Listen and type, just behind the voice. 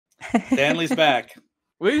Stanley's back.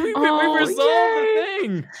 We resolved the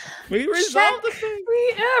thing. We resolved the thing.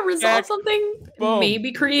 Resolved something. Boom.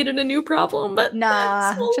 Maybe created a new problem, but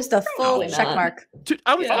Nah, just a full check mark.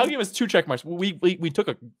 I'll give us 2 check marks. We took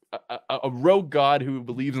a rogue god who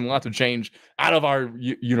believes in lots of change out of our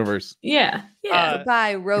universe. Yeah.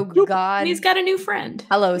 Goodbye, rogue god. And he's got a new friend.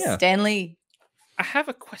 Hello, Stanley. I have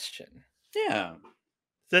a question. Yeah.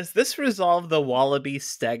 Does this resolve the wallaby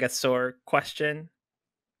stegosaur question?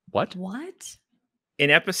 What? In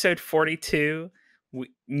episode 42,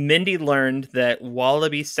 Mindy learned that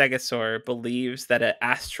wallaby stegosaur believes that an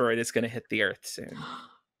asteroid is going to hit the Earth soon.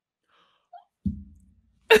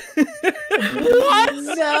 What?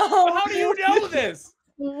 No. How do you know this?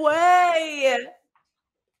 Way.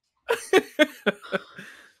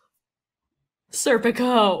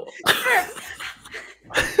 Serpico.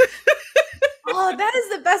 Oh, that is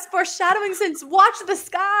the best foreshadowing since Watch the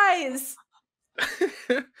Skies.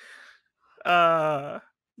 I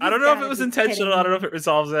don't know if it was intentional. I don't know if it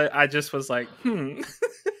resolves it. I just was like,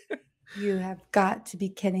 You have got to be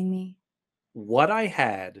kidding me. What I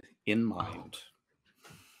had in mind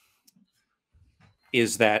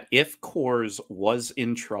is that if Kors was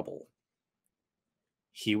in trouble,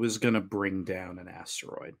 he was going to bring down an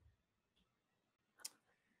asteroid.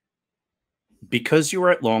 Because you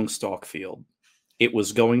were at Longstalk Field, it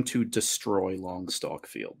was going to destroy Longstalk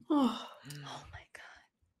Field. Oh my god.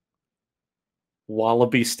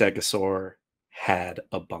 Wallaby Stegosaur had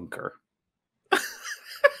a bunker.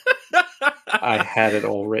 I had it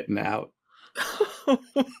all written out.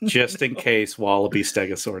 Just in case Wallaby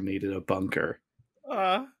Stegosaur needed a bunker.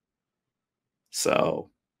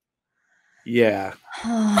 So, yeah.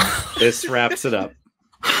 This wraps it up.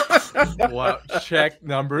 Wow, check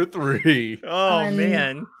number 3. Oh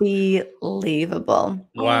man. Unbelievable.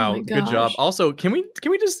 Wow, my good gosh. job. Also, can we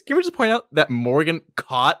just point out that Morgan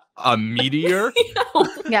caught a meteor?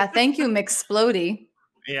 Yeah, thank you, McSplodey.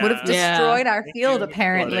 Yeah. Would have destroyed our field,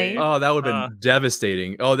 apparently. Oh, that would have been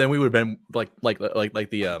devastating. Oh, then we would have been like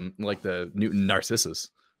the Newton Narcissus.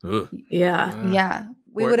 Ugh. Yeah. Yeah,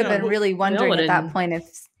 we Or- would have Yeah, been really wondering at that would've- point if.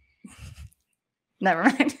 Never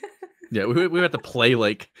mind. Yeah, we have to play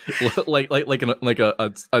like a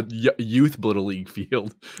youth Blittle League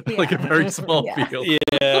field, like a very small Yeah. field.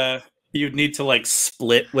 Yeah. You'd need to like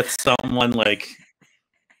split with someone like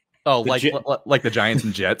Oh, The like the Giants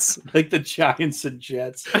and Jets. the Giants and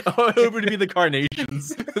Jets. Oh, it would be the Carnations.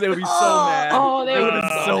 They would be so mad. Oh, they They would would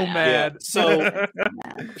have be so mad. So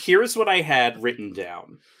here's what I had written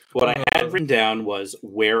down. What I had written down was,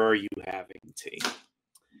 where are you having tea?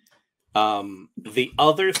 The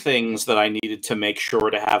other things that I needed to make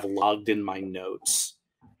sure to have logged in my notes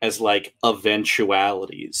as like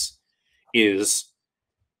eventualities is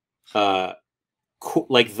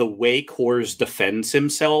like the way Kors defends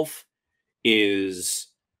himself is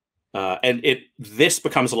this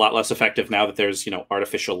becomes a lot less effective now that there's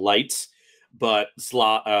artificial lights, but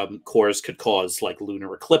Kors could cause like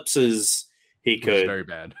lunar eclipses. He Which is could very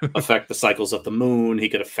bad. affect the cycles of the moon. He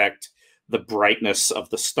could affect the brightness of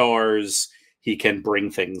the stars. He can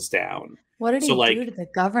bring things down. What did he So, like- do to the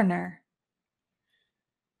governor?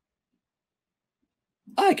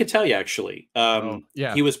 I could tell you, actually.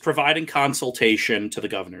 Yeah. He was providing consultation to the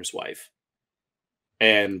governor's wife.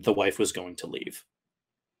 And the wife was going to leave.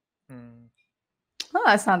 Oh,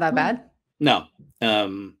 that's not that bad. No.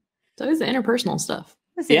 So it's the interpersonal stuff.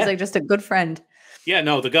 This seems Yeah. like just a good friend. Yeah,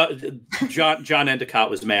 no, John Endicott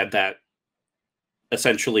was mad that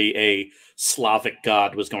essentially a Slavic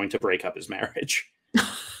god was going to break up his marriage.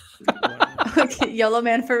 Yellow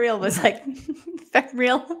Man for real was like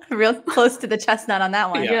real close to the chestnut on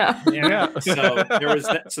that one. Yeah. Yeah. So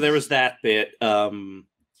there was that bit.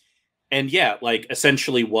 And yeah, like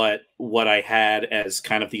essentially what I had as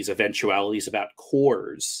kind of these eventualities about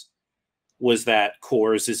Kors was that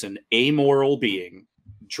Kors is an amoral being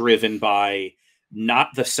driven by not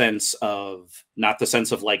the sense of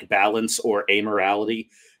like balance or amorality,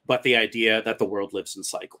 but the idea that the world lives in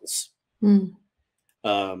cycles.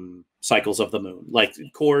 Cycles of the moon. Like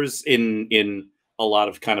Kors in a lot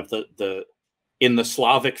of kind of the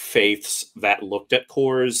Slavic faiths that looked at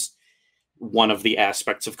Kors, one of the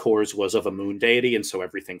aspects of Kors was of a moon deity, and so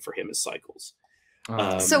everything for him is cycles.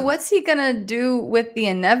 So what's he gonna do with the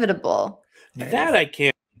inevitable? That I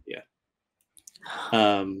can't.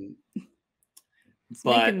 Yeah. It's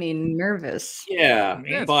But making me nervous. yeah,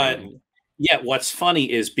 That's but cool. yeah, what's funny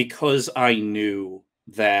is because I knew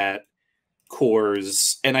that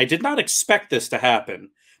Kors, and I did not expect this to happen,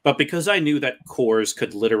 but because I knew that Kors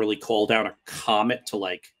could literally call down a comet to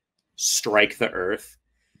like strike the Earth,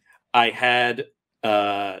 I had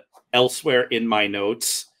elsewhere in my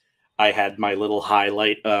notes, I had my little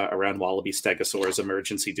highlight around Wallaby Stegosaur's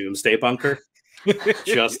emergency doomsday bunker,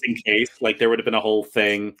 just in case. Like there would have been a whole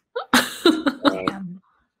thing.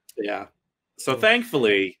 Yeah. So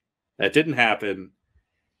thankfully that didn't happen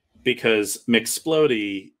because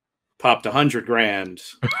McSplodey popped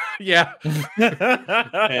 $100,000. Yeah.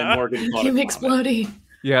 And Morgan bought You a McSplodey.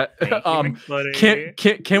 Yeah.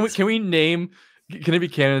 McSplodey. Can we name? Can it be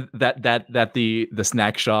canon that the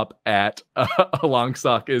snack shop at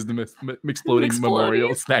Longsock is the McSplodey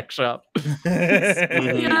Memorial Snack Shop?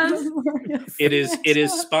 Yes. It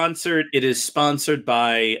is sponsored. It is sponsored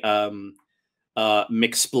by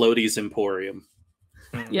McSplodey's Emporium.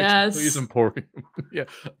 Yes. Please Emporium. Yeah.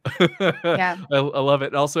 Yeah. I love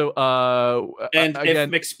it. Also, And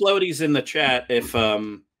again, if McSplodey's in the chat, if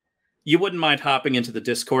you wouldn't mind hopping into the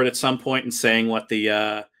Discord at some point and saying what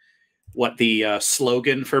the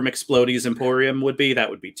slogan for McSplodey's Emporium would be, that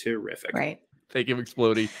would be terrific. Right. thank you,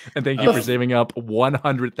 McSplodey, and thank you for saving up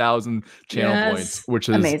 100,000 channel points, which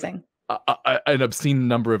is amazing. An obscene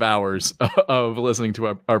number of hours of listening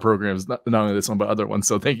to our programs, not only this one but other ones.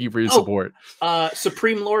 So thank you for your support.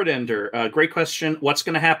 Supreme Lord Ender, great question. What's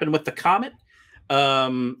going to happen with the comet?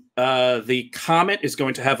 The comet is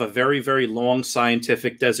going to have a very, very long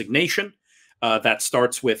scientific designation that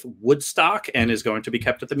starts with Woodstock and is going to be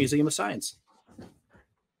kept at the Museum of Science.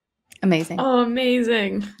 Amazing. Oh,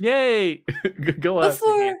 amazing. Yay! Go on.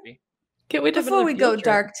 Can't wait to have Before another we go field trip.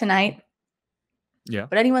 dark tonight, Yeah.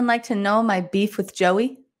 would anyone like to know my beef with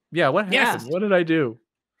Joey? Yeah, what happened? Yeah. What did I do?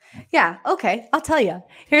 Yeah, okay, I'll tell you.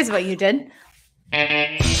 Here's what you did. Oh,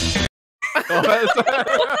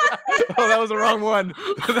 that was the wrong one.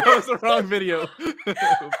 That was the wrong video.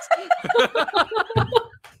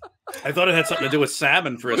 I thought it had something to do with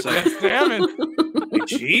salmon for a second. Salmon.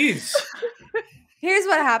 Jeez. Here's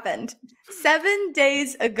what happened. 7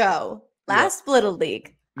 days ago, last Blittle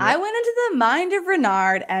League, I went into the mind of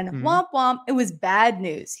Renard and womp womp, it was bad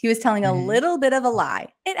news. He was telling a little bit of a lie.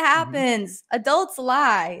 It happens. Adults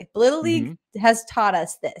lie. Blittle League has taught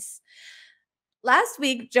us this. Last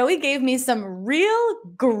week, Joey gave me some real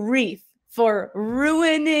grief for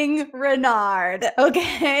ruining Renard.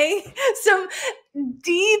 Okay?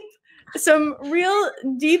 Some real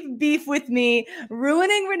deep beef with me,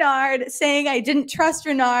 ruining Renard, saying I didn't trust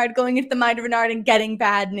Renard, going into the mind of Renard and getting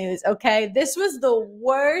bad news. Okay? This was the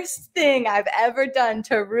worst thing I've ever done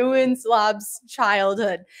to ruin Slob's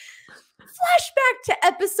childhood. Flashback to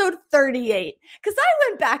episode 38, because I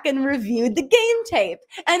went back and reviewed the game tape.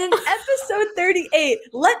 And in episode 38,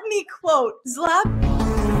 let me quote Zlab.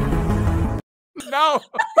 No.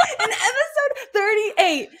 In episode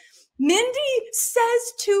 38, Mindy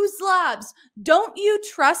says to Zlabs, "Don't you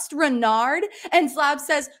trust Renard?" And Zlab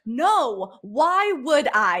says, "No, why would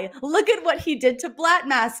I? Look at what he did to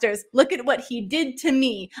Blatmasters. Look at what he did to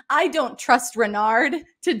me. I don't trust Renard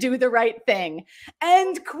to do the right thing."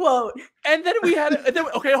 End quote. And then we had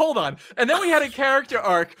okay, hold on. And then we had a character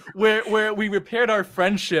arc where we repaired our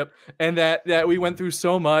friendship, and that we went through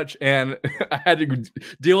so much, and I had to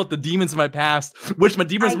deal with the demons of my past, which my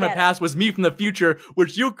demons of my past was me from the future,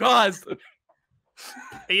 which you caused.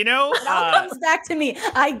 You know, It all comes back to me.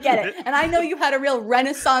 I get it. And I know you had a real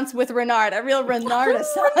renaissance with Renard, a real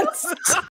Renard-essence.